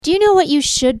Do you know what you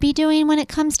should be doing when it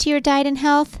comes to your diet and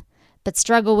health, but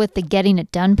struggle with the getting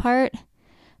it done part?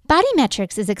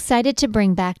 BodyMetrics is excited to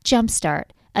bring back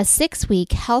Jumpstart, a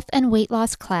 6-week health and weight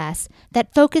loss class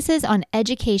that focuses on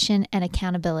education and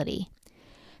accountability.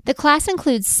 The class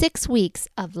includes 6 weeks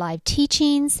of live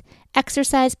teachings,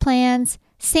 exercise plans,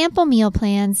 sample meal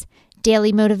plans,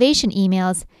 daily motivation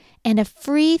emails, and a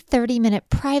free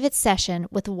 30-minute private session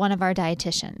with one of our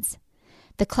dietitians.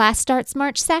 The class starts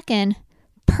March 2nd.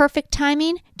 Perfect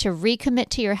timing to recommit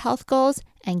to your health goals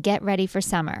and get ready for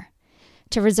summer.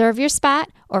 To reserve your spot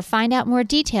or find out more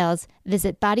details,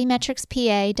 visit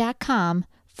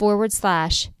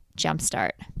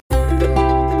bodymetricspa.com/jumpstart.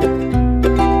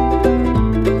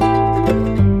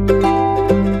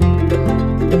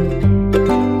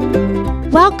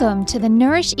 Welcome to the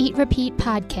Nourish, Eat, Repeat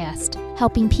podcast,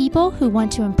 helping people who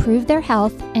want to improve their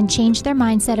health and change their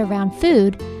mindset around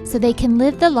food so they can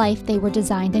live the life they were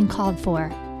designed and called for.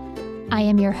 I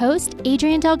am your host,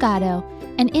 Adrienne Delgado,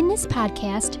 and in this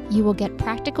podcast, you will get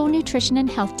practical nutrition and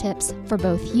health tips for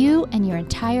both you and your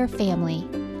entire family.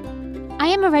 I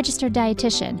am a registered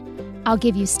dietitian. I'll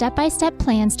give you step-by-step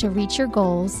plans to reach your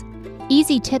goals,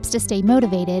 easy tips to stay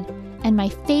motivated, and my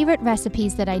favorite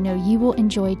recipes that I know you will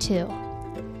enjoy too.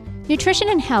 Nutrition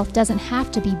and health doesn't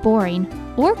have to be boring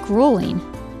or grueling.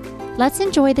 Let's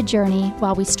enjoy the journey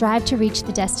while we strive to reach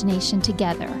the destination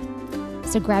together.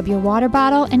 So grab your water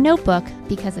bottle and notebook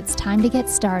because it's time to get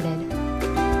started.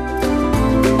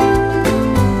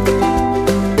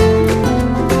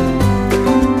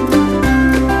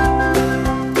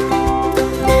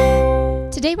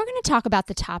 Today we're going to talk about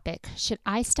the topic, should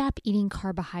I stop eating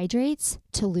carbohydrates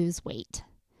to lose weight?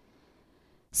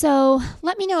 So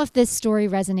let me know if this story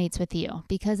resonates with you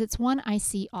because it's one I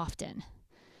see often.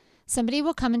 Somebody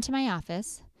will come into my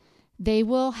office. They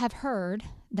will have heard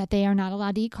that they are not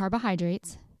allowed to eat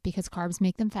carbohydrates because carbs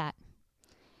make them fat.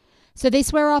 So they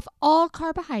swear off all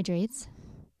carbohydrates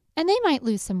and they might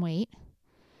lose some weight,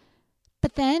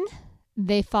 but then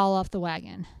they fall off the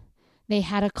wagon. They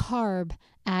had a carb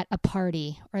at a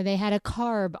party or they had a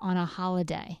carb on a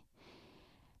holiday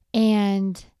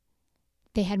and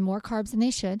they had more carbs than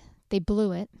they should. They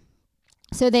blew it.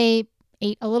 So they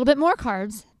ate a little bit more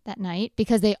carbs that night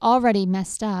because they already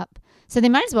messed up. So they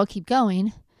might as well keep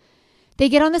going. They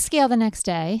get on the scale the next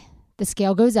day. The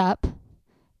scale goes up.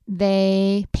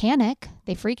 They panic.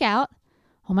 They freak out.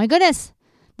 Oh my goodness,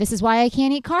 this is why I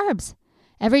can't eat carbs.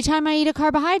 Every time I eat a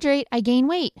carbohydrate, I gain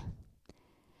weight.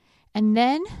 And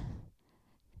then,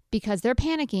 because they're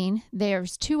panicking,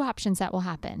 there's 2 options that will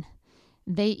happen.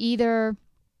 They either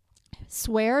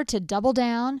swear to double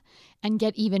down and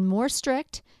get even more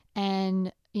strict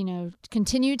and,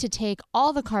 continue to take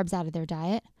all the carbs out of their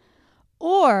diet,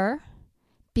 or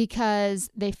because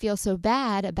they feel so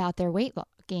bad about their weight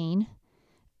gain,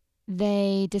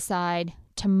 they decide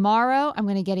tomorrow I'm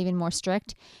going to get even more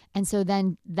strict. And so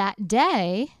then that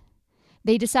day,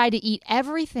 they decide to eat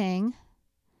everything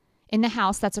in the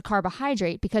house that's a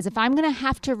carbohydrate, because if I'm going to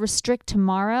have to restrict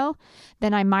tomorrow,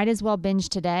 then I might as well binge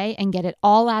today and get it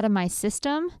all out of my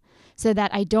system so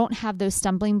that I don't have those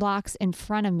stumbling blocks in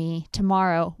front of me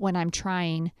tomorrow when I'm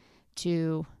trying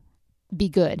to be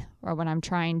good or when I'm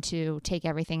trying to take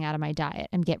everything out of my diet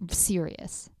and get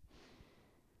serious.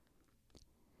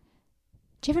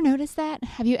 Do you ever notice that?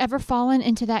 Have you ever fallen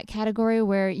into that category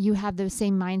where you have those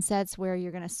same mindsets where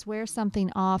you're going to swear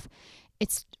something off?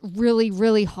 It's really,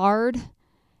 really hard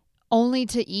only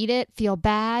to eat it, feel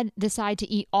bad, decide to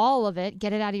eat all of it,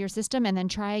 get it out of your system, and then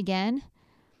try again.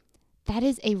 That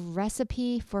is a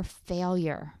recipe for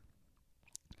failure.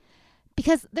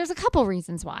 Because there's a couple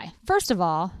reasons why. First of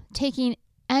all, taking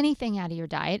anything out of your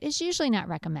diet is usually not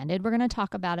recommended. We're going to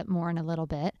talk about it more in a little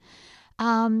bit.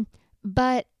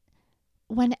 But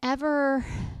whenever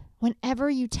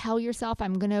you tell yourself,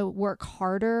 I'm going to work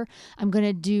harder, I'm going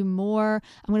to do more,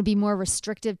 I'm going to be more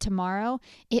restrictive tomorrow,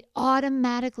 it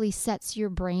automatically sets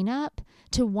your brain up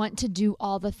to want to do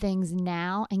all the things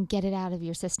now and get it out of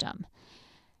your system.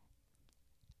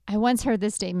 I once heard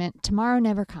this statement, tomorrow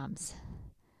never comes,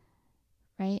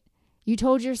 right? You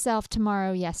told yourself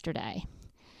tomorrow yesterday.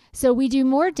 So we do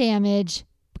more damage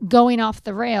going off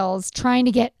the rails, trying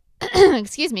to get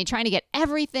trying to get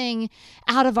everything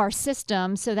out of our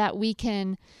system so that we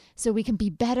can be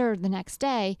better the next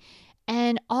day.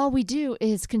 And all we do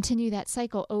is continue that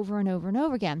cycle over and over and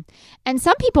over again. And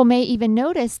some people may even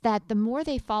notice that the more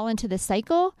they fall into the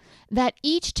cycle, that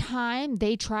each time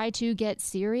they try to get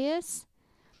serious,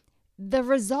 the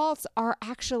results are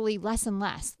actually less and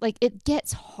less. Like it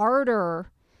gets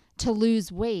harder to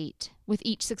lose weight with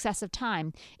each successive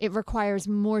time. It requires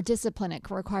more discipline. It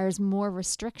requires more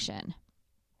restriction.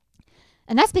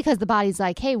 And that's because the body's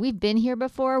like, hey, we've been here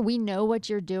before. We know what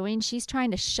you're doing. She's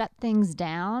trying to shut things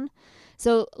down.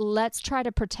 So let's try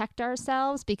to protect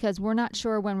ourselves because we're not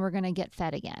sure when we're going to get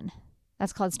fed again.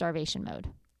 That's called starvation mode.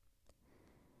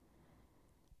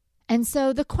 And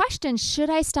so the question, should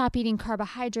I stop eating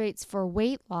carbohydrates for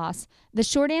weight loss? The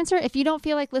short answer, if you don't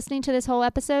feel like listening to this whole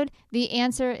episode, the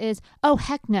answer is, oh,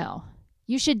 heck no.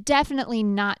 You should definitely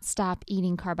not stop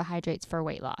eating carbohydrates for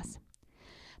weight loss.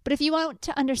 But if you want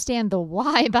to understand the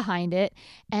why behind it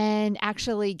and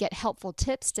actually get helpful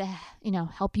tips to,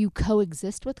 help you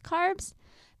coexist with carbs,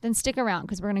 then stick around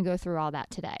because we're going to go through all that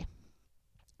today.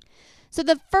 So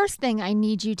the first thing I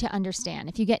need you to understand,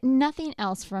 if you get nothing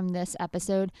else from this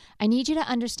episode, I need you to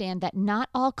understand that not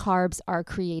all carbs are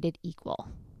created equal.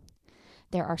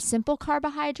 There are simple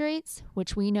carbohydrates,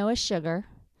 which we know as sugar,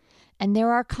 and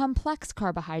there are complex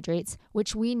carbohydrates,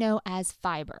 which we know as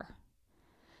fiber.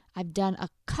 I've done a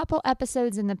couple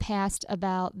episodes in the past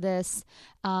about this.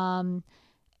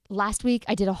 Last week,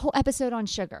 I did a whole episode on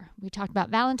sugar. We talked about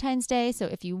Valentine's Day. So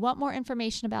if you want more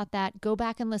information about that, go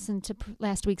back and listen to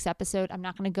last week's episode. I'm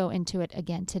not going to go into it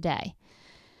again today.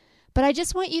 But I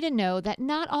just want you to know that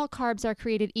not all carbs are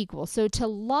created equal. So to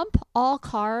lump all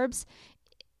carbs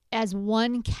as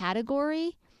one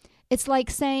category, it's like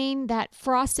saying that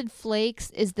Frosted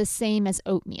Flakes is the same as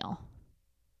oatmeal.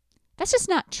 That's just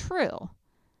not true.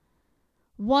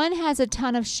 One has a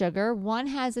ton of sugar, one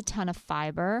has a ton of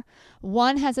fiber,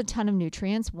 one has a ton of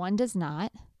nutrients, one does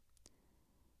not.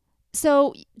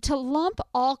 So to lump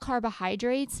all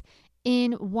carbohydrates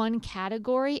in one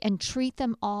category and treat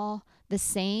them all the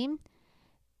same,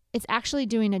 it's actually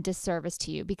doing a disservice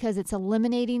to you because it's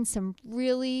eliminating some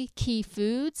really key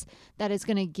foods that is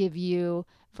going to give you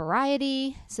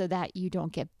variety so that you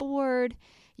don't get bored.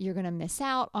 You're going to miss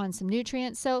out on some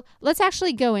nutrients. So let's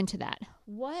actually go into that.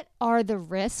 What are the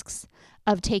risks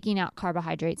of taking out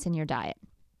carbohydrates in your diet?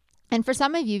 And for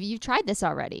some of you, you've tried this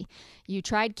already. You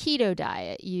tried keto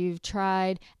diet. You've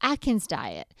tried Atkins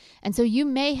diet. And so you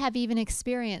may have even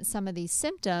experienced some of these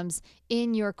symptoms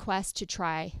in your quest to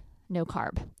try no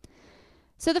carb.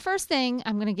 So the first thing,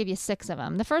 I'm going to give you 6 of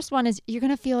them. The first one is you're going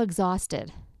to feel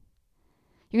exhausted.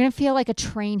 You're going to feel like a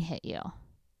train hit you.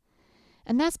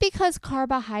 And that's because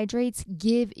carbohydrates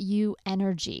give you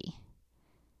energy.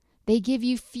 They give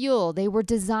you fuel. They were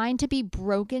designed to be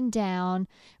broken down.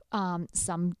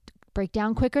 Some break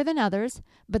down quicker than others,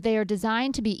 but they are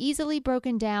designed to be easily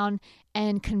broken down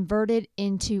and converted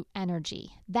into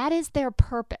energy. That is their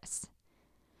purpose.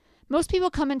 Most people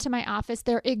come into my office,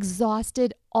 they're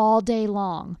exhausted all day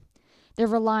long. They're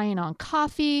relying on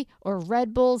coffee or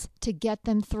Red Bulls to get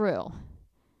them through.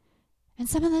 And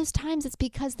some of those times it's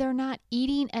because they're not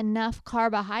eating enough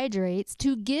carbohydrates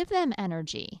to give them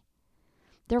energy.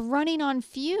 They're running on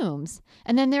fumes,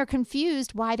 and then they're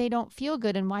confused why they don't feel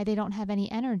good and why they don't have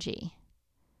any energy.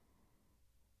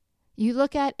 You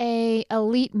look at an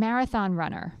elite marathon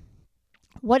runner.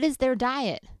 What is their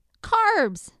diet?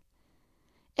 Carbs.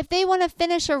 If they want to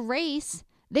finish a race,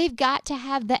 they've got to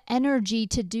have the energy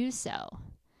to do so.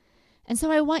 And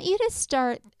so I want you to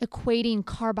start equating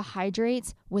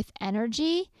carbohydrates with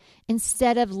energy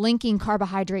instead of linking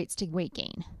carbohydrates to weight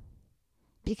gain,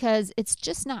 because it's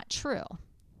just not true.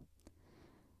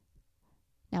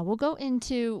 Now we'll go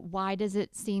into why does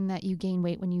it seem that you gain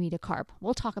weight when you eat a carb.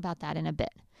 We'll talk about that in a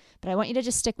bit, but I want you to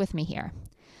just stick with me here.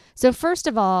 So first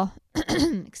of all,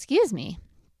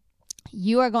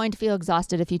 you are going to feel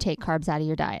exhausted if you take carbs out of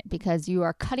your diet because you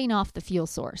are cutting off the fuel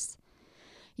source.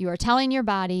 You are telling your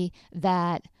body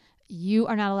that you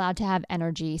are not allowed to have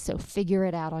energy, so figure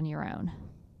it out on your own.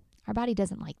 Our body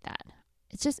doesn't like that.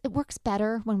 It works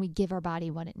better when we give our body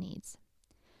what it needs.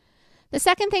 The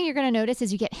second thing you're going to notice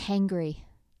is you get hangry,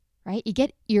 right? You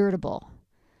get irritable.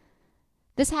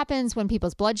 This happens when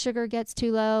people's blood sugar gets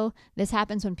too low. This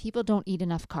happens when people don't eat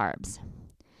enough carbs.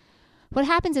 What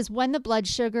happens is when the blood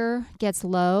sugar gets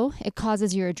low, it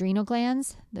causes your adrenal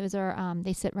glands, those are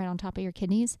they sit right on top of your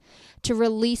kidneys, to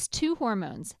release 2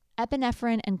 hormones,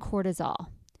 epinephrine and cortisol.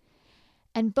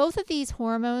 And both of these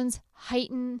hormones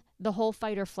heighten the whole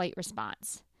fight or flight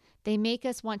response. They make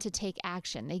us want to take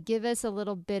action. They give us a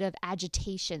little bit of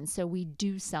agitation, so we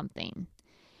do something.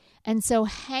 And so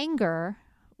hanger,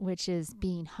 which is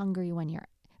being angry when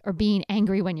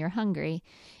you're hungry,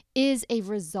 is a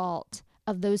result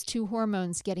of those 2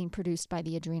 hormones getting produced by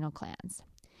the adrenal glands.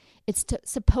 It's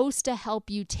supposed to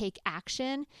help you take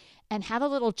action and have a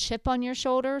little chip on your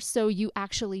shoulder so you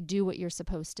actually do what you're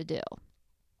supposed to do.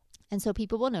 And so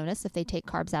people will notice if they take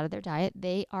carbs out of their diet,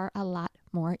 they are a lot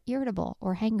more irritable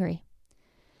or hangry.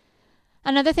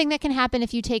 Another thing that can happen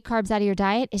if you take carbs out of your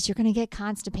diet is you're going to get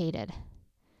constipated.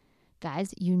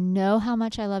 Guys, you know how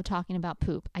much I love talking about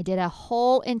poop. I did a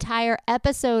whole entire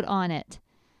episode on it.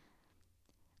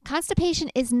 Constipation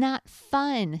is not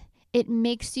fun. It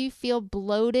makes you feel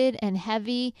bloated and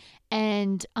heavy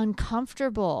and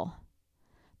uncomfortable.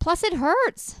 Plus, it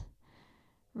hurts,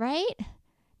 right?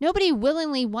 Nobody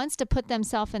willingly wants to put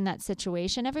themselves in that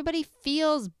situation. Everybody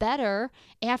feels better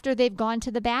after they've gone to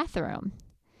the bathroom.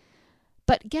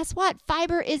 But guess what?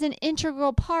 Fiber is an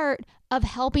integral part of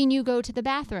helping you go to the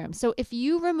bathroom. So if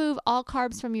you remove all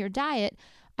carbs from your diet,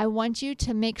 I want you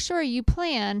to make sure you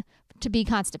plan to be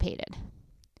constipated.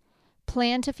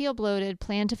 Plan to feel bloated,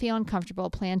 plan to feel uncomfortable,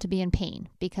 plan to be in pain,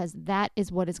 because that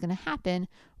is what is going to happen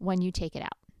when you take it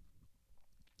out.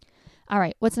 All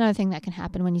right, what's another thing that can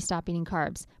happen when you stop eating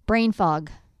carbs? Brain fog.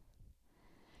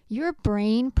 Your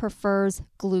brain prefers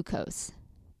glucose.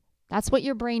 That's what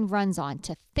your brain runs on,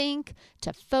 to think,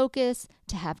 to focus,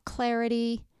 to have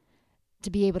clarity, to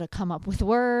be able to come up with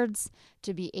words,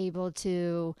 to be able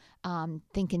to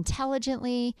think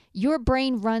intelligently. Your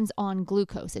brain runs on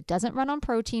glucose. It doesn't run on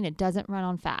protein. It doesn't run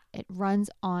on fat. It runs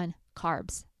on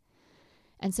carbs.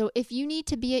 And so if you need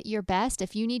to be at your best,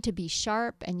 if you need to be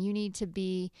sharp and you need to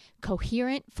be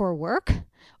coherent for work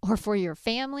or for your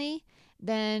family,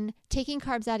 then taking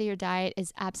carbs out of your diet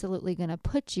is absolutely going to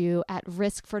put you at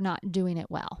risk for not doing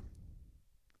it well.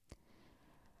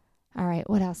 All right,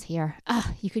 what else here?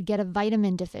 You could get a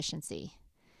vitamin deficiency.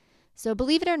 So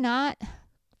believe it or not,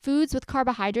 foods with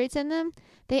carbohydrates in them,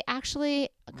 they actually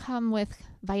come with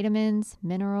vitamins,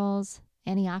 minerals,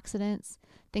 antioxidants,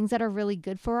 things that are really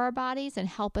good for our bodies and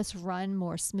help us run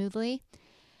more smoothly.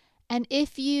 And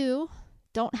if you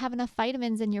don't have enough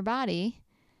vitamins in your body,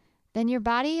 then your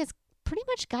body has pretty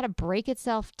much got to break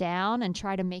itself down and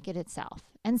try to make it itself.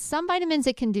 And some vitamins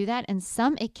it can do that and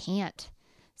some it can't.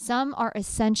 Some are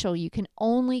essential. You can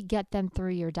only get them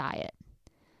through your diet.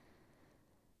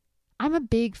 I'm a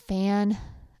big fan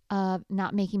of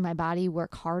not making my body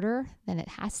work harder than it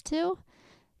has to,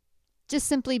 just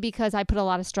simply because I put a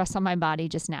lot of stress on my body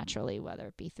just naturally, whether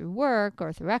it be through work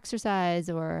or through exercise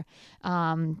or,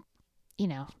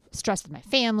 stress with my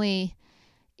family.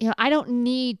 I don't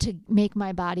need to make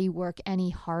my body work any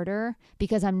harder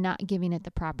because I'm not giving it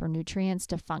the proper nutrients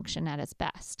to function at its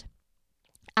best.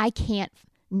 I can't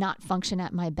not function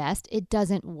at my best. It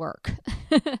doesn't work.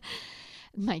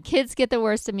 My kids get the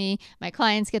worst of me. My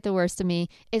clients get the worst of me.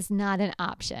 It's not an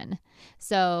option.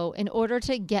 So in order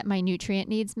to get my nutrient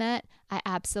needs met, I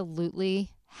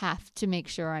absolutely have to make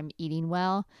sure I'm eating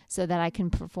well so that I can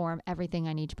perform everything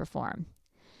I need to perform.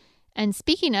 And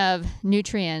speaking of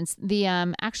nutrients, the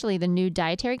new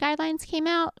dietary guidelines came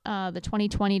out, the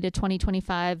 2020 to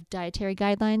 2025 dietary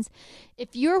guidelines.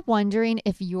 If you're wondering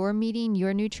if you're meeting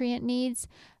your nutrient needs,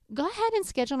 go ahead and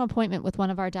schedule an appointment with one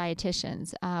of our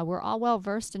dietitians. We're all well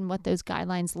versed in what those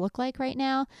guidelines look like right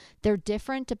now. They're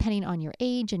different depending on your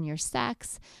age and your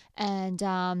sex. And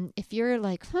if you're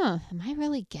like, am I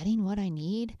really getting what I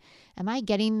need? Am I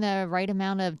getting the right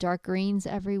amount of dark greens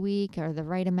every week or the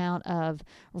right amount of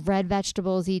red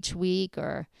vegetables each week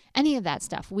or any of that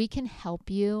stuff? We can help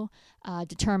you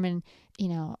determine,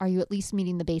 are you at least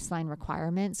meeting the baseline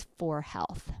requirements for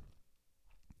health?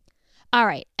 All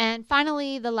right. And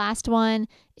finally, the last one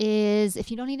is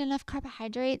if you don't eat enough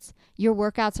carbohydrates, your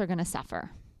workouts are going to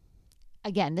suffer.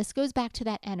 Again, this goes back to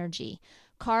that energy.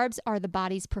 Carbs are the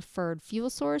body's preferred fuel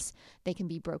source. They can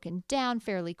be broken down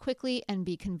fairly quickly and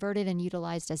be converted and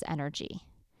utilized as energy.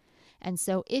 And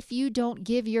so if you don't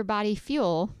give your body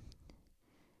fuel,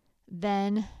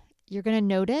 then you're going to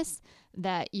notice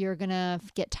that you're going to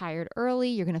get tired early.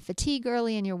 You're going to fatigue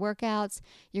early in your workouts.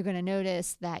 You're going to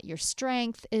notice that your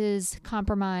strength is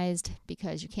compromised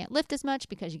because you can't lift as much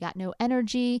because you got no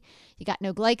energy. You got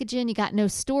no glycogen. You got no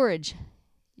storage.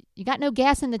 You got no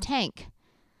gas in the tank.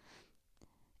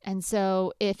 And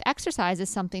so if exercise is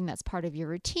something that's part of your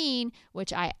routine,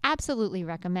 which I absolutely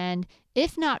recommend,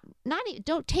 if not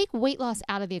don't take weight loss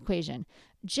out of the equation.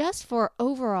 Just for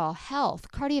overall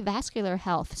health, cardiovascular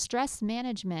health, stress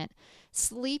management,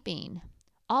 sleeping,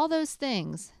 all those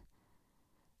things,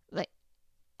 like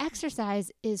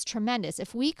exercise is tremendous.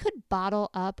 If we could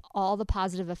bottle up all the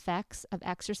positive effects of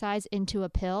exercise into a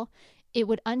pill, it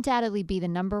would undoubtedly be the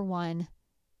number one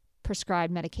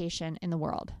prescribed medication in the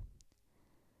world.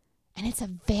 And it's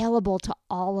available to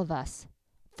all of us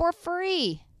for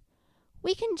free.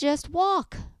 We can just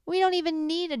walk. We don't even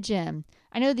need a gym.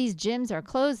 I know these gyms are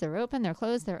closed, they're open, they're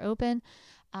closed, they're open.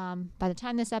 By the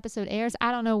time this episode airs,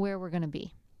 I don't know where we're going to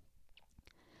be.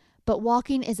 But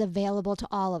walking is available to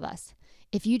all of us.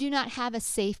 If you do not have a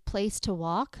safe place to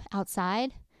walk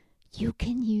outside, you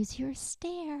can use your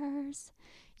stairs.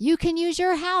 You can use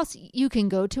your house. You can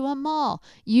go to a mall.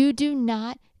 You do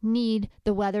not need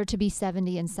the weather to be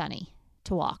 70 and sunny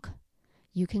to walk.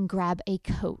 You can grab a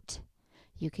coat.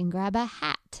 You can grab a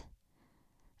hat.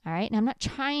 All right. And I'm not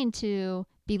trying to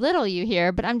belittle you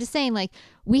here, but I'm just saying, like,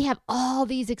 we have all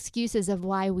these excuses of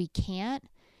why we can't.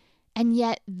 And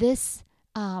yet this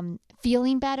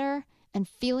feeling better and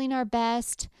feeling our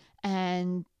best,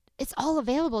 and it's all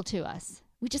available to us.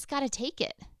 We just got to take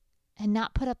it and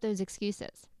not put up those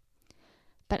excuses.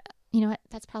 But you know what?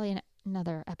 That's probably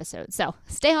another episode. So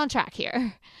stay on track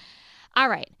here. All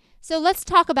right. So let's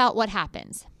talk about what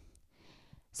happens.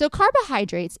 So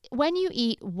carbohydrates, when you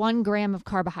eat 1 gram of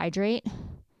carbohydrate,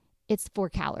 it's 4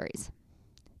 calories.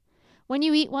 When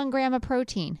you eat 1 gram of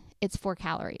protein, it's 4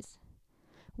 calories.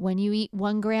 When you eat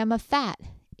 1 gram of fat,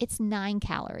 it's 9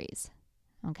 calories.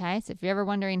 Okay, so if you're ever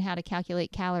wondering how to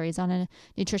calculate calories on a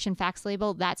nutrition facts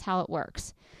label, that's how it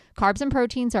works. Carbs and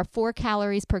proteins are 4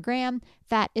 calories per gram.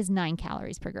 Fat is 9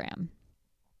 calories per gram.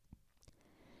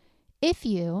 If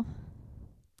you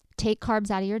take carbs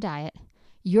out of your diet,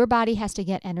 your body has to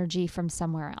get energy from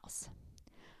somewhere else.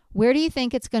 Where do you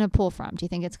think it's going to pull from? Do you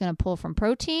think it's going to pull from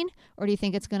protein, or do you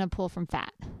think it's going to pull from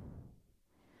fat?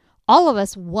 All of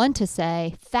us want to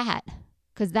say fat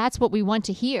because that's what we want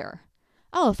to hear.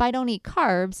 Oh, if I don't eat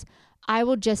carbs, I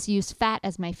will just use fat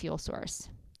as my fuel source.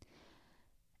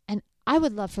 And I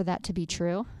would love for that to be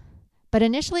true, but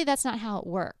initially that's not how it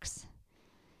works.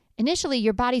 Initially,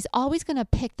 your body's always going to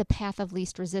pick the path of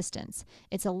least resistance.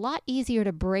 It's a lot easier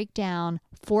to break down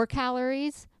 4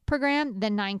 calories per gram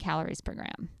than 9 calories per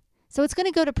gram. So it's going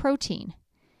to go to protein.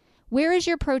 Where is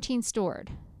your protein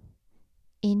stored?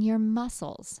 In your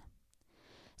muscles.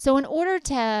 So in order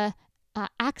to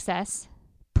access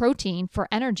protein for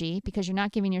energy, because you're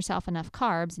not giving yourself enough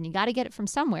carbs, and you got to get it from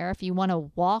somewhere if you want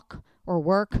to walk or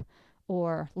work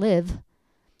or live,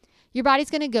 your body's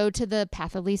going to go to the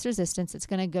path of least resistance. It's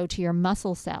going to go to your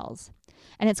muscle cells,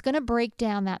 and it's going to break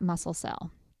down that muscle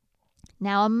cell.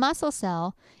 Now, a muscle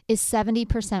cell is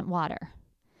 70% water.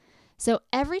 So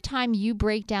every time you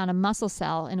break down a muscle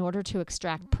cell in order to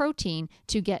extract protein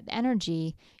to get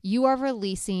energy, you are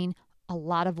releasing a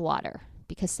lot of water,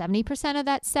 because 70% of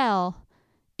that cell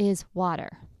is water.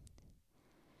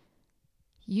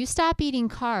 You stop eating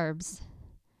carbs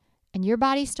and your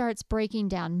body starts breaking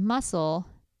down muscle,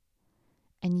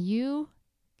 and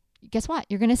guess what?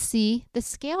 You're going to see the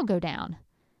scale go down.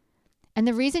 And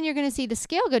the reason you're going to see the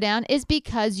scale go down is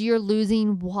because you're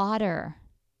losing water.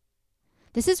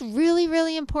 This is really,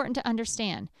 really important to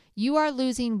understand. You are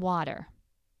losing water.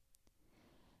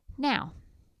 Now,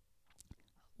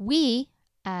 we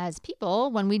as people,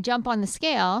 when we jump on the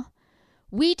scale,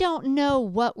 we don't know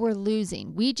what we're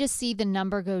losing. We just see the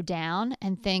number go down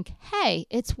and think, hey,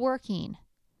 it's working.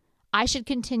 I should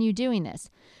continue doing this.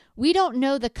 We don't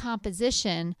know the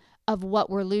composition of what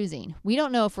we're losing. We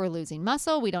don't know if we're losing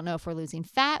muscle. We don't know if we're losing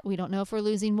fat. We don't know if we're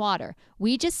losing water.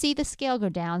 We just see the scale go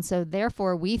down, so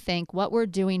therefore we think what we're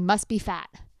doing must be fat.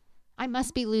 I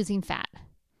must be losing fat.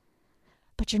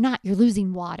 But you're not. You're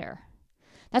losing water.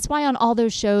 That's why on all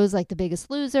those shows like The Biggest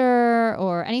Loser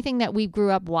or anything that we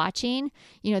grew up watching,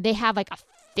 they have like a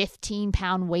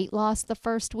 15-pound weight loss the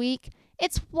first week.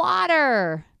 It's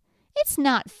water. It's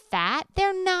not fat.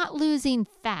 They're not losing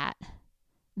fat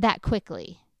that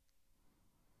quickly.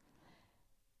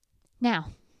 Now,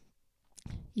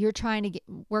 you're trying to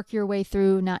work your way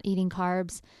through not eating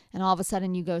carbs, and all of a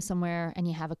sudden you go somewhere and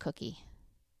you have a cookie.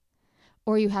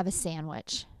 Or you have a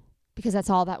sandwich because that's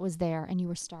all that was there and you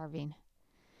were starving.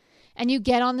 And you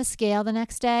get on the scale the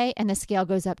next day and the scale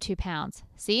goes up 2 pounds.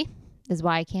 See? This is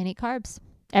why I can't eat carbs.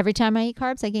 Every time I eat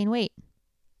carbs, I gain weight.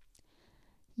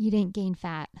 You didn't gain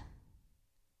fat.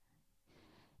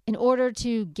 In order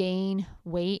to gain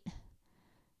weight,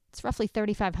 it's roughly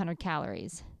 3,500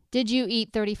 calories. Did you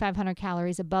eat 3,500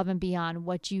 calories above and beyond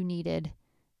what you needed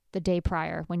the day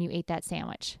prior when you ate that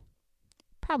sandwich?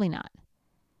 Probably not.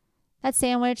 That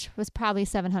sandwich was probably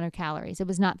 700 calories. It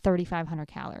was not 3,500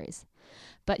 calories.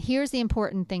 But here's the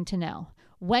important thing to know.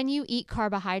 When you eat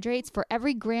carbohydrates, for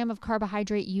every gram of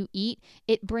carbohydrate you eat,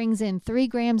 it brings in 3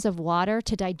 grams of water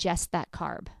to digest that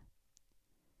carb.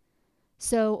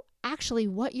 So actually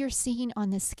what you're seeing on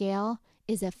the scale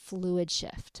is a fluid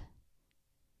shift.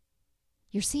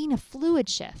 You're seeing a fluid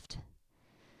shift.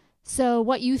 So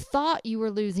what you thought you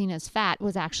were losing as fat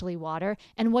was actually water,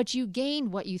 and what you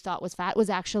gained, what you thought was fat, was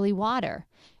actually water.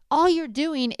 All you're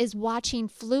doing is watching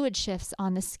fluid shifts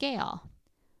on the scale.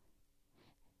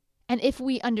 And if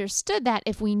we understood that,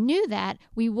 if we knew that,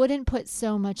 we wouldn't put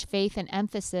so much faith and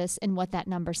emphasis in what that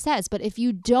number says. But if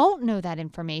you don't know that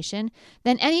information,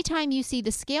 then anytime you see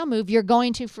the scale move, you're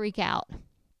going to freak out.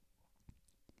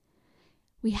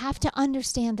 We have to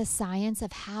understand the science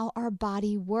of how our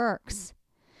body works.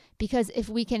 Because if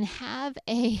we can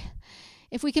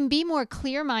be more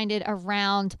clear-minded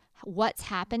around what's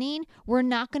happening, we're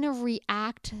not going to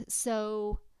react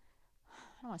so,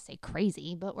 I don't want to say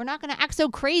crazy, but we're not going to act so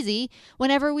crazy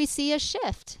whenever we see a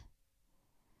shift.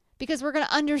 Because we're going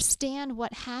to understand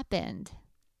what happened.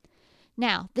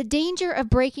 Now, the danger of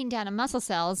breaking down a muscle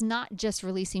cell is not just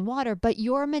releasing water, but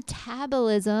your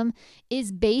metabolism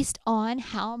is based on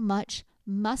how much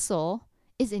muscle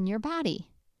is in your body.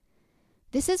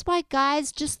 This is why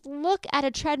guys just look at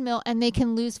a treadmill and they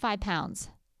can lose 5 pounds.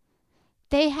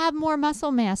 They have more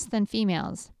muscle mass than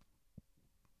females.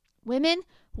 Women,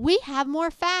 we have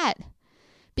more fat.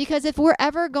 Because if we're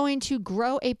ever going to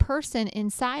grow a person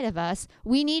inside of us,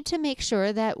 we need to make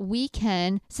sure that we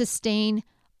can sustain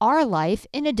our life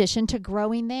in addition to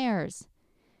growing theirs.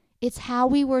 It's how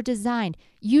we were designed.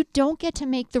 You don't get to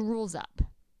make the rules up.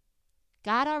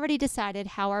 God already decided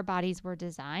how our bodies were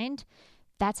designed.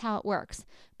 That's how it works.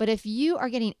 But if you are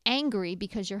getting angry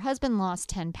because your husband lost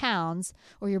 10 pounds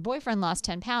or your boyfriend lost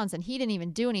 10 pounds and he didn't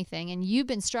even do anything and you've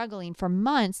been struggling for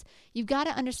months, you've got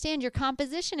to understand your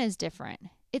composition is different.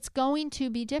 It's going to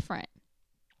be different.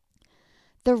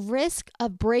 The risk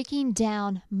of breaking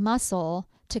down muscle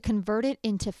to convert it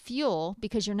into fuel,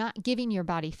 because you're not giving your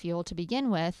body fuel to begin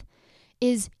with,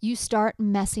 is you start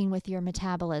messing with your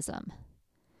metabolism.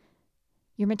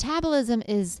 Your metabolism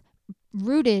is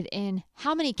rooted in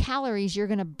how many calories you're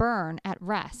going to burn at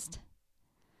rest.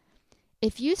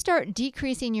 If you start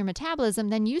decreasing your metabolism,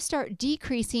 then you start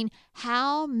decreasing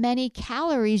how many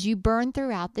calories you burn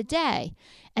throughout the day.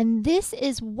 And this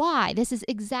is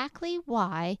exactly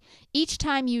why each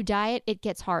time you diet, it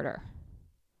gets harder.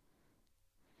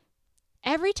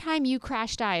 Every time you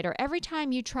crash diet or every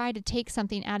time you try to take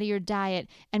something out of your diet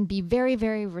and be very,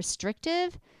 very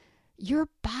restrictive, your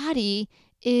body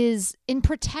is in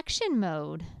protection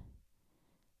mode.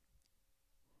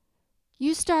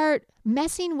 You start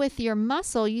messing with your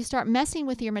muscle, you start messing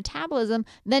with your metabolism.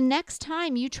 The next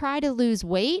time you try to lose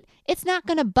weight, it's not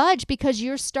going to budge because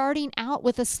you're starting out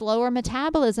with a slower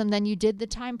metabolism than you did the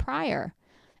time prior.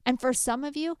 And for some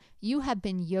of you, you have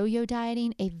been yo-yo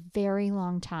dieting a very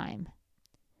long time.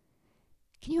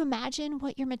 Can you imagine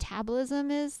what your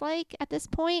metabolism is like at this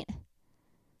point?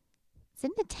 It's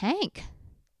in the tank.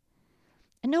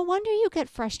 And no wonder you get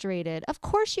frustrated. Of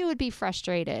course you would be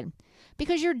frustrated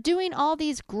because you're doing all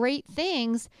these great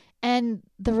things and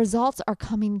the results are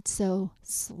coming so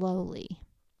slowly.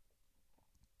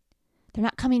 They're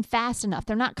not coming fast enough.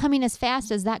 They're not coming as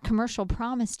fast as that commercial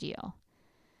promised you.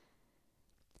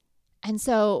 And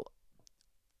so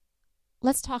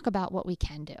let's talk about what we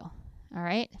can do. All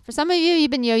right. For some of you,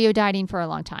 you've been yo-yo dieting for a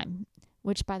long time,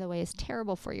 which, by the way, is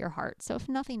terrible for your heart. So if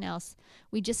nothing else,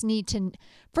 we just need to,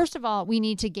 first of all, we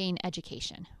need to gain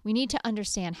education. We need to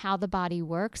understand how the body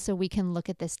works so we can look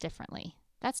at this differently.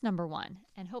 That's number one.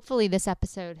 And hopefully this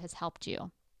episode has helped you.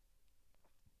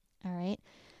 All right.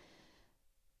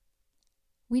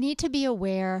 We need to be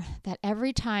aware that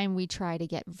every time we try to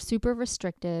get super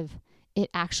restrictive, it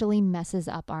actually messes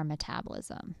up our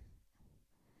metabolism.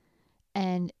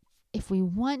 And if we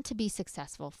want to be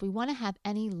successful, if we want to have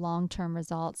any long-term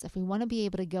results, if we want to be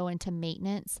able to go into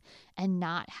maintenance and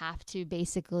not have to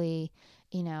basically,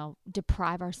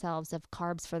 deprive ourselves of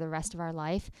carbs for the rest of our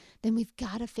life, then we've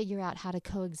got to figure out how to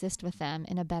coexist with them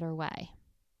in a better way.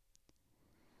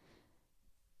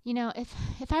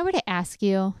 If I were to ask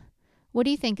you, what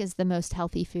do you think is the most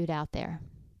healthy food out there?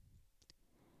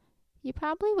 You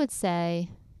probably would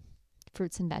say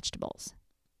fruits and vegetables.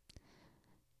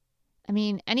 I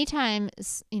mean, anytime,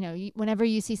 whenever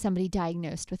you see somebody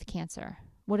diagnosed with cancer,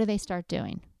 what do they start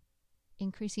doing?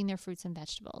 Increasing their fruits and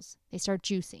vegetables. They start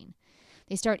juicing.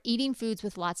 They start eating foods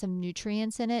with lots of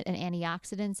nutrients in it and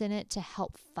antioxidants in it to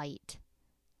help fight.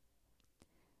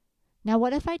 Now,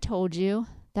 what if I told you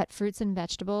that fruits and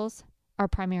vegetables are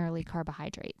primarily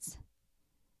carbohydrates?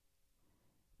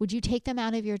 Would you take them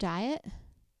out of your diet?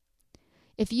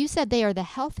 If you said they are the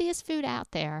healthiest food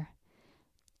out there,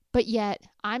 but yet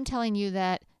I'm telling you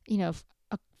that,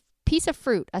 a piece of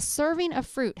fruit, a serving of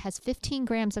fruit has 15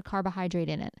 grams of carbohydrate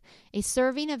in it. A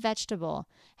serving of vegetable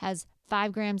has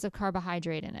 5 grams of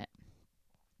carbohydrate in it.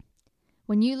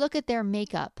 When you look at their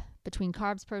makeup between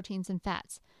carbs, proteins, and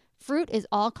fats, fruit is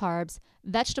all carbs,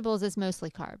 vegetables is mostly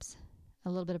carbs, a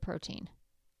little bit of protein.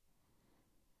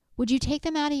 Would you take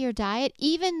them out of your diet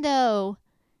even though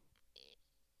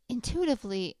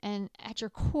intuitively and at your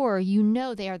core,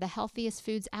 they are the healthiest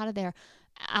foods out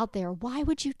there? Why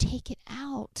would you take it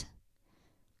out?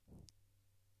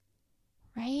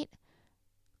 Right?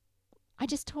 I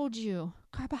just told you,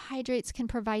 carbohydrates can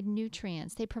provide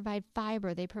nutrients. They provide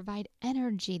fiber. They provide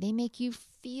energy. They make you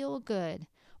feel good.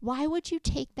 Why would you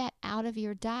take that out of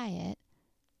your diet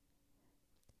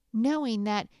knowing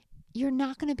that you're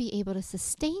not going to be able to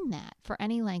sustain that for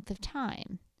any length of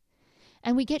time?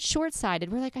 And we get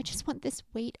short-sighted. We're like, I just want this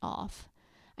weight off.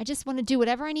 I just want to do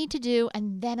whatever I need to do,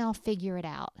 and then I'll figure it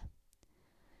out.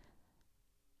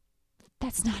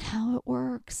 That's not how it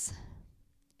works.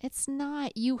 It's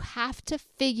not. You have to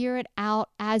figure it out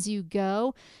as you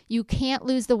go. You can't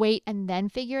lose the weight and then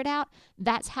figure it out.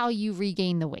 That's how you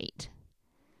regain the weight.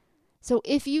 So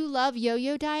if you love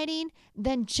yo-yo dieting,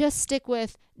 then just stick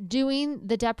with doing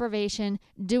the deprivation,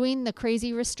 doing the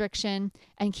crazy restriction,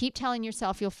 and keep telling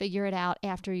yourself you'll figure it out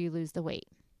after you lose the weight.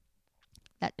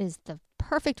 That is the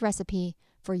perfect recipe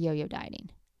for yo-yo dieting.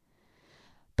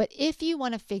 But if you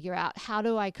want to figure out, how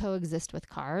do I coexist with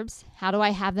carbs? How do I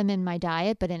have them in my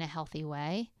diet but in a healthy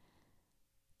way?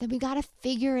 Then we got to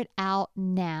figure it out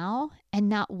now and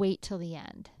not wait till the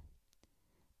end.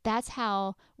 That's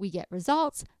how we get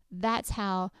results. That's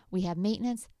how we have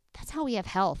maintenance. That's how we have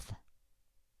health.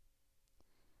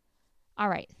 All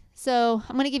right, so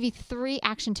I'm going to give you 3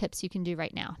 action tips you can do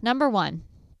right now. Number 1,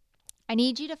 I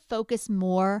need you to focus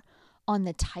more on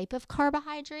the type of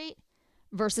carbohydrate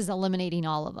versus eliminating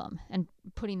all of them and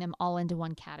putting them all into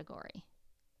one category.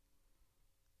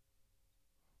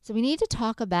 So we need to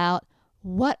talk about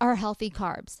what are healthy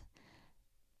carbs.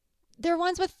 They're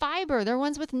ones with fiber. They're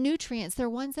ones with nutrients. They're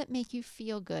ones that make you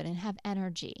feel good and have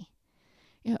energy.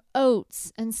 You know,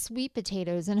 oats and sweet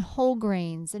potatoes and whole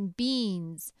grains and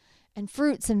beans and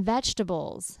fruits and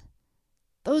vegetables.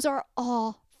 Those are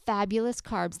all fabulous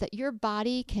carbs that your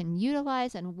body can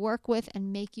utilize and work with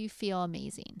and make you feel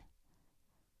amazing.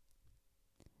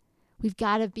 We've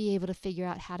got to be able to figure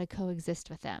out how to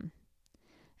coexist with them.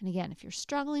 And again, if you're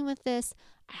struggling with this,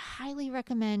 I highly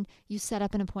recommend you set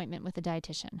up an appointment with a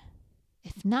dietitian.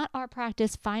 If not our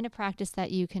practice, find a practice that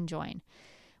you can join.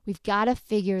 We've got to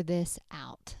figure this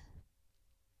out.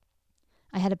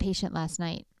 I had a patient last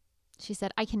night. She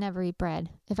said, I can never eat bread.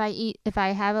 If I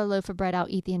have a loaf of bread, I'll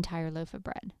eat the entire loaf of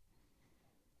bread.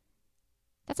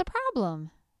 That's a problem,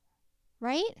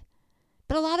 right?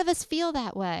 But a lot of us feel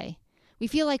that way. We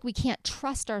feel like we can't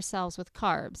trust ourselves with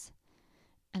carbs.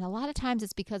 And a lot of times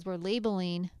it's because we're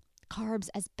labeling carbs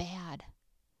as bad.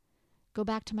 Go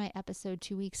back to my episode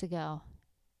 2 weeks ago.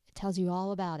 It tells you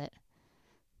all about it.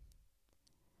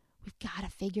 We've got to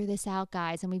figure this out,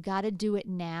 guys, and we've got to do it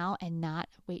now and not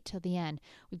wait till the end.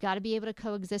 We've got to be able to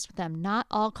coexist with them. Not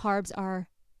all carbs are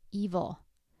evil,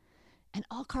 and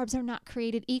all carbs are not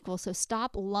created equal, so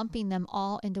stop lumping them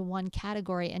all into one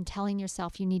category and telling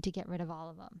yourself you need to get rid of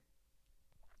all of them.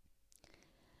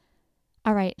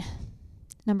 All right,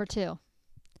 number 2.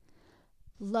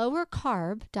 Lower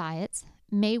carb diets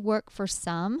may work for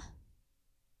some,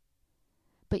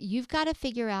 but you've got to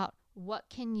figure out what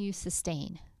can you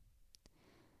sustain.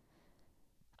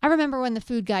 I remember when the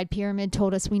Food Guide Pyramid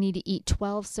told us we need to eat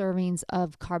 12 servings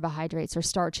of carbohydrates or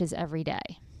starches every day.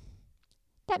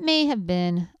 That may have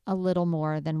been a little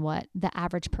more than what the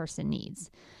average person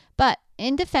needs. But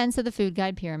in defense of the Food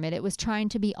Guide Pyramid, it was trying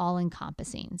to be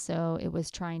all-encompassing. So it was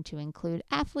trying to include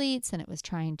athletes, and it was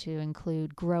trying to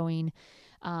include growing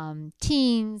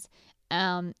teens.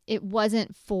 It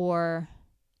wasn't for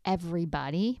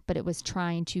everybody, but it was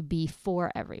trying to be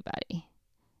for everybody,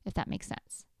 if that makes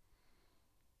sense.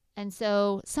 And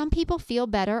so some people feel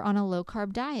better on a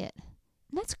low-carb diet.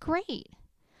 And that's great.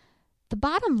 The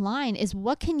bottom line is,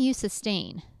 what can you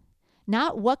sustain?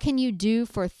 Not what can you do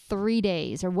for 3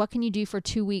 days or what can you do for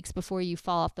 2 weeks before you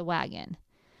fall off the wagon.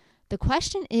 The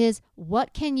question is,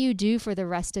 what can you do for the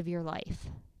rest of your life?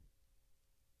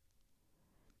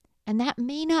 And that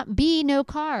may not be no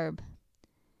carb.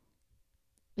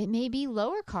 It may be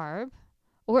lower carb,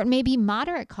 or it may be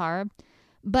moderate carb.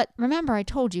 But remember, I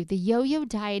told you, the yo-yo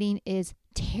dieting is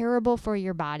terrible for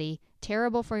your body,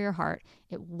 terrible for your heart.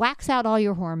 It whacks out all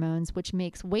your hormones, which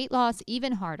makes weight loss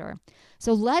even harder.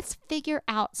 So let's figure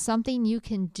out something you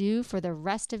can do for the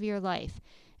rest of your life.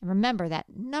 And remember, that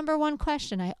number 1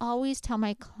 question I always tell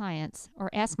my clients,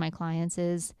 or ask my clients,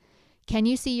 is, can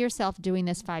you see yourself doing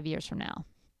this 5 years from now?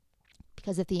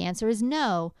 Because if the answer is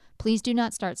no, please do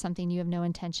not start something you have no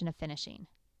intention of finishing.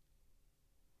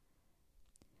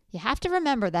 You have to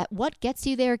remember that what gets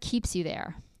you there keeps you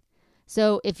there.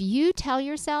 So if you tell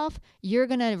yourself you're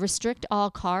going to restrict all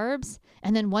carbs,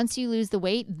 and then once you lose the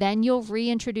weight, then you'll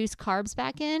reintroduce carbs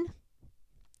back in,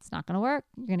 it's not going to work.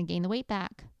 You're going to gain the weight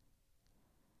back.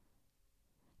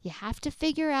 You have to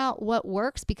figure out what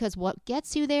works, because what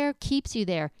gets you there keeps you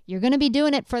there. You're going to be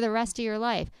doing it for the rest of your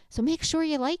life. So make sure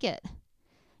you like it.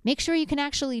 Make sure you can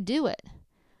actually do it.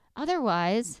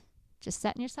 Otherwise, just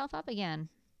setting yourself up again.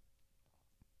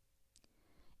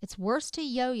 It's worse to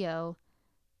yo-yo.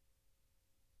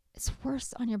 It's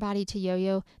worse on your body to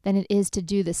yo-yo than it is to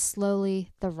do this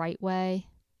slowly, the right way,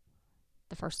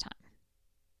 the first time.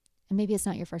 And maybe it's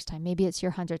not your first time. Maybe it's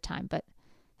your 100th time, but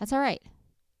that's all right.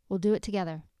 We'll do it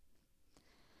together.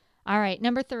 All right,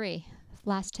 number 3,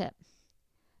 last tip.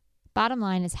 Bottom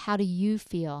line is, how do you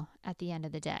feel at the end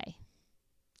of the day?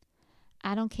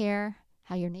 I don't care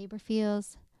how your neighbor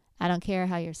feels. I don't care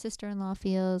how your sister-in-law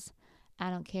feels. I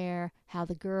don't care how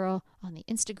the girl on the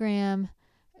Instagram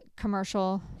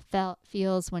commercial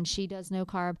feels when she does no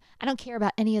carb. I don't care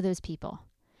about any of those people.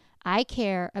 I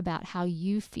care about how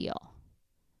you feel.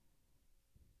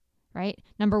 Right?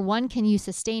 Number 1, can you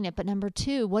sustain it? But number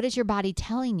 2, what is your body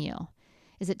telling you?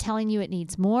 Is it telling you it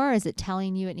needs more? Is it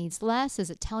telling you it needs less? Is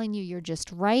it telling you you're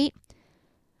just right?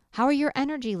 How are your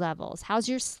energy levels? How's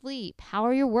your sleep? How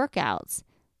are your workouts?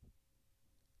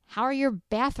 How are your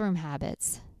bathroom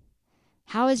habits?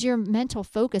 How is your mental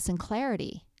focus and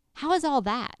clarity? How is all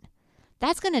that?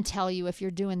 That's going to tell you if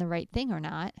you're doing the right thing or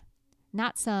not.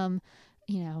 Not some,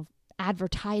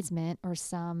 advertisement or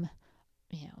some,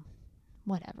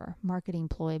 whatever, marketing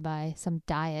ploy by some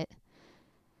diet.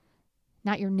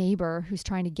 Not your neighbor who's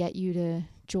trying to get you to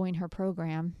join her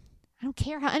program. I don't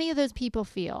care how any of those people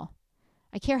feel.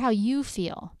 I care how you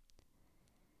feel.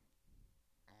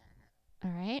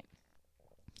 All right?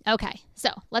 Okay, so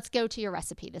let's go to your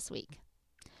recipe this week.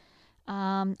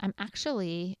 I'm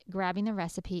actually grabbing the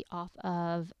recipe off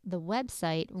of the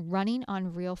website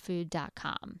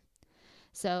runningonrealfood.com.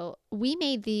 So we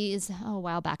made these a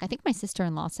while back. I think my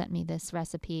sister-in-law sent me this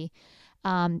recipe.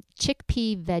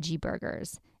 Chickpea veggie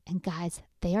burgers. And guys,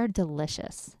 they are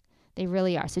delicious. They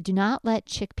really are. So do not let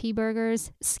chickpea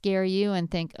burgers scare you and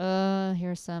think, oh,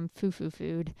 here's some foo-foo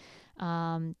food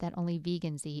that only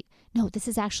vegans eat. No, this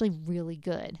is actually really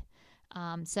good.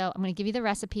 So I'm going to give you the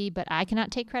recipe, but I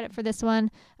cannot take credit for this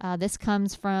one. This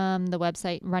comes from the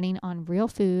website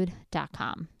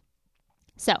runningonrealfood.com.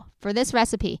 So for this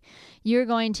recipe, you're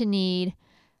going to need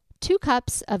 2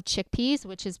 cups of chickpeas,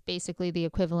 which is basically the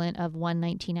equivalent of 1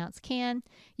 19-ounce can.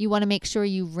 You want to make sure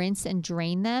you rinse and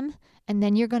drain them, and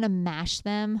then you're going to mash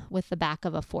them with the back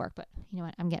of a fork. But you know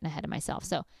what? I'm getting ahead of myself.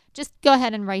 So just go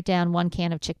ahead and write down 1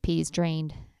 can of chickpeas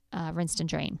drained, rinsed and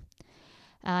drained.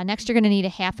 Next, you're going to need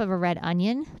 1/2 of a red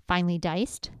onion, finely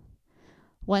diced,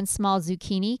 1 small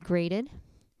zucchini, grated,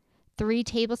 3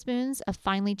 tablespoons of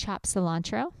finely chopped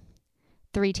cilantro,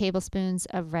 3 tablespoons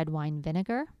of red wine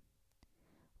vinegar,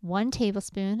 1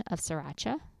 tablespoon of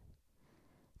sriracha,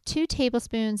 2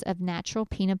 tablespoons of natural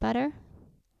peanut butter,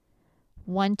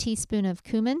 1 teaspoon of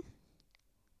cumin,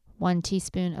 1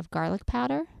 teaspoon of garlic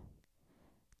powder,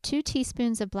 2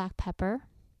 teaspoons of black pepper,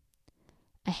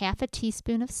 1/2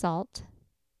 teaspoon of salt,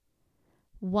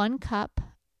 1 cup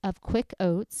of quick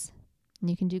oats, and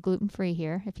you can do gluten-free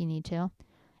here if you need to,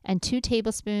 and 2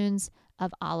 tablespoons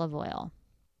of olive oil.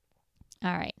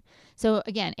 All right. So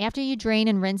again, after you drain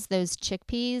and rinse those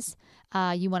chickpeas,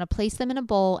 you want to place them in a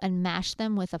bowl and mash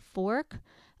them with a fork,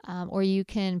 or you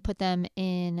can put them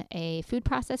in a food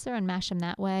processor and mash them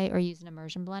that way, or use an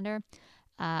immersion blender.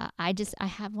 I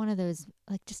have one of those,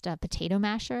 like just a potato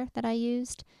masher that I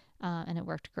used, and it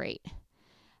worked great.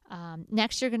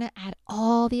 Next, you're going to add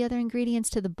all the other ingredients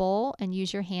to the bowl and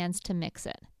use your hands to mix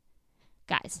it.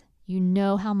 Guys, you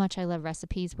know how much I love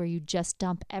recipes where you just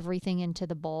dump everything into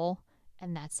the bowl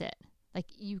and that's it. Like,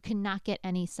 you cannot get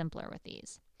any simpler with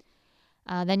these.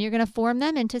 Then you're going to form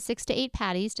them into 6 to 8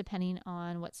 patties, depending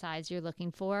on what size you're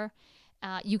looking for.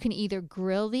 You can either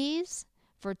grill these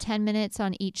for 10 minutes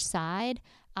on each side.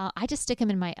 I just stick them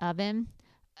in my oven.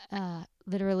 I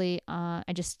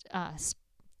just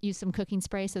use some cooking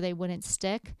spray so they wouldn't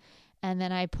stick. And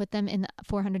then I put them in the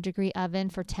 400-degree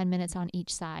oven for 10 minutes on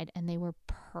each side, and they were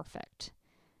perfect.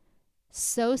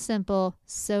 So simple,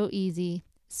 so easy,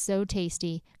 so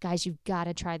tasty. Guys, you've got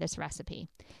to try this recipe.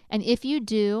 And if you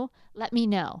do, let me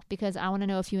know, because I want to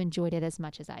know if you enjoyed it as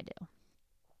much as I do.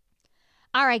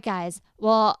 All right, guys.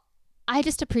 Well, I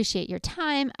just appreciate your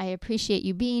time. I appreciate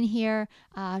you being here.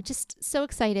 Just so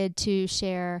excited to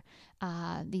share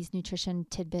these nutrition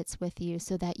tidbits with you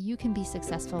so that you can be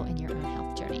successful in your own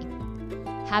health journey.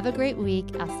 Have a great week.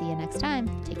 I'll see you next time.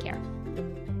 Take care.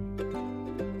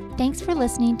 Thanks for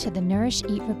listening to the Nourish,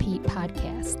 Eat, Repeat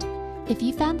podcast. If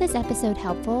you found this episode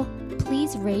helpful,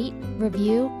 please rate,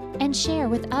 review, and share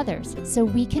with others so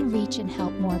we can reach and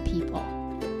help more people.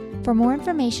 For more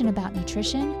information about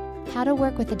nutrition, how to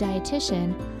work with a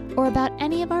dietitian, or about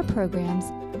any of our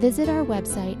programs, visit our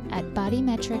website at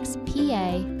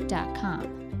bodymetricspa.com.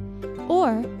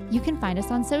 Or you can find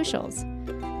us on socials.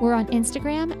 We're on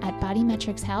Instagram at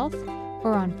BodyMetrics Health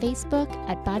or on Facebook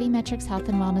at BodyMetrics Health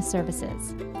and Wellness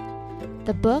Services.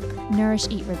 The book, Nourish,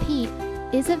 Eat, Repeat,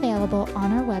 is available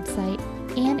on our website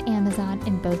and Amazon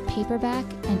in both paperback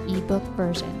and ebook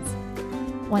versions.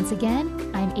 Once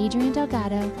again, I'm Adrienne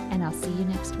Delgado, and I'll see you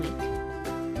next week.